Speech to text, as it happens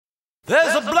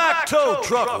There's a black tow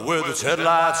truck with its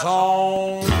headlights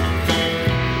on.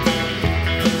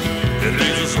 It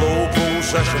leads a slow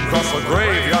procession across the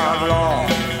graveyard lawn.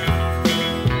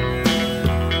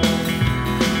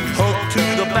 Hooked to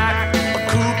the back, a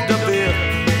coupe de ville,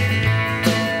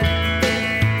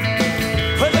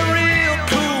 with a real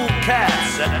cool cat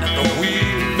sitting at the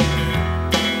wheel.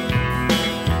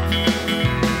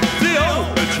 The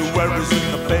obituaries in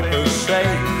the papers say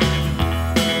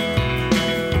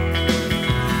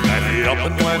he up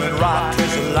and went and rocked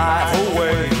his life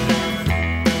away.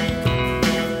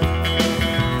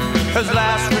 His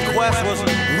last request was,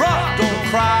 rock, don't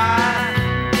cry.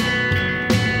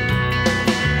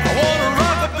 I want a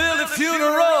rockabilly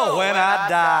funeral when I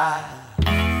die.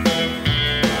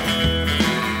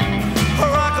 A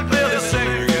rockabilly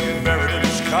singer getting buried in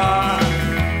his car.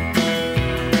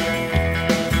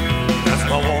 That's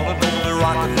my one and only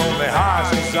rock and only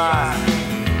heart's desire.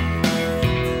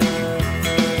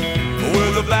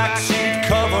 With the backseat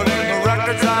covered in the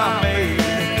records I made,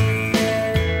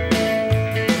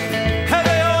 and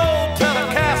the old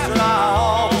Telecaster I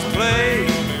always played.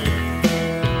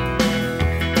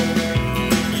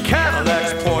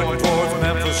 Cadillacs pointing towards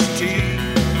Memphis T,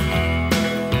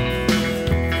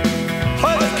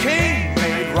 where the king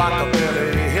made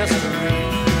rockabilly history.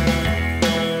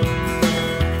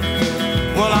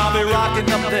 Well, I'll be rocking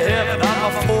up to heaven on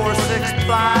a 4-6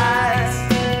 flight.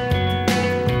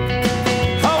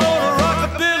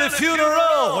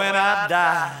 Funeral when I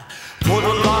die. Put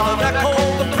a lot of echo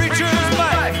on the preacher's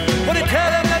mic when he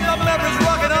tell him that my memory's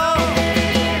rocking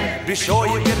on. Be sure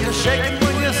you get to shaking